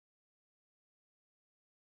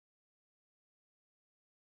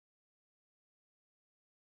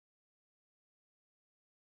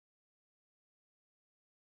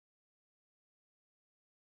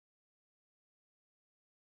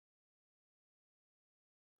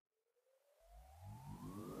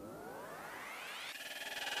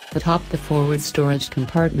Atop the forward storage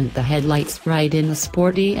compartment, the headlights ride in a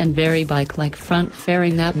sporty and very bike-like front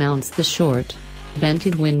fairing that mounts the short,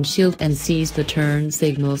 vented windshield and sees the turn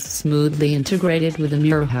signals smoothly integrated with the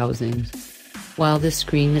mirror housings. While the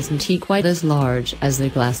screen isn't quite as large as the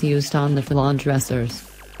glass used on the full-on dressers,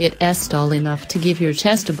 it's tall enough to give your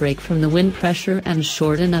chest a break from the wind pressure and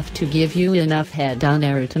short enough to give you enough head-down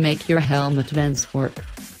air to make your helmet vents work.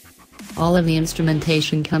 All of the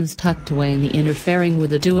instrumentation comes tucked away in the inner fairing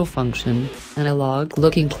with a dual-function,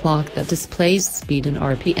 analog-looking clock that displays speed and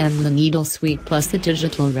RPM, the needle sweep plus a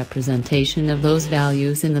digital representation of those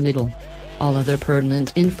values in the middle. All other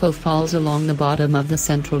pertinent info falls along the bottom of the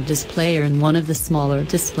central display or in one of the smaller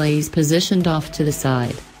displays positioned off to the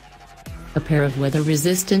side. A pair of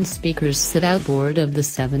weather-resistant speakers sit outboard of the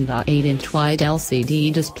 7.8-inch wide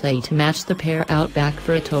LCD display to match the pair out back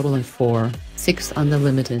for a total of 4/6 on the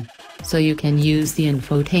Limited, so you can use the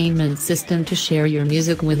infotainment system to share your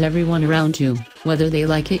music with everyone around you, whether they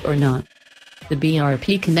like it or not. The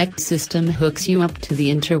BRP Connect system hooks you up to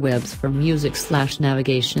the interwebs for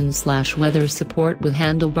music/navigation/weather support with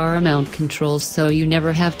handlebar mount controls, so you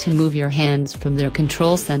never have to move your hands from their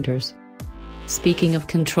control centers. Speaking of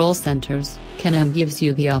control centers, Can-Am gives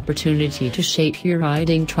you the opportunity to shape your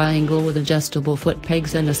riding triangle with adjustable foot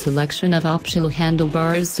pegs and a selection of optional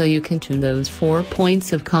handlebars, so you can tune those 4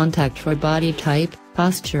 points of contact for body type,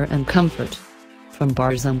 posture and comfort. From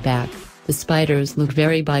bars on back, the Spyders look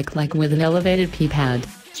very bike-like with an elevated P-pad,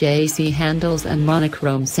 JC handles and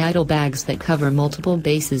monochrome saddlebags that cover multiple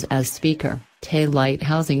bases as speaker, taillight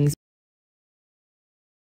housings,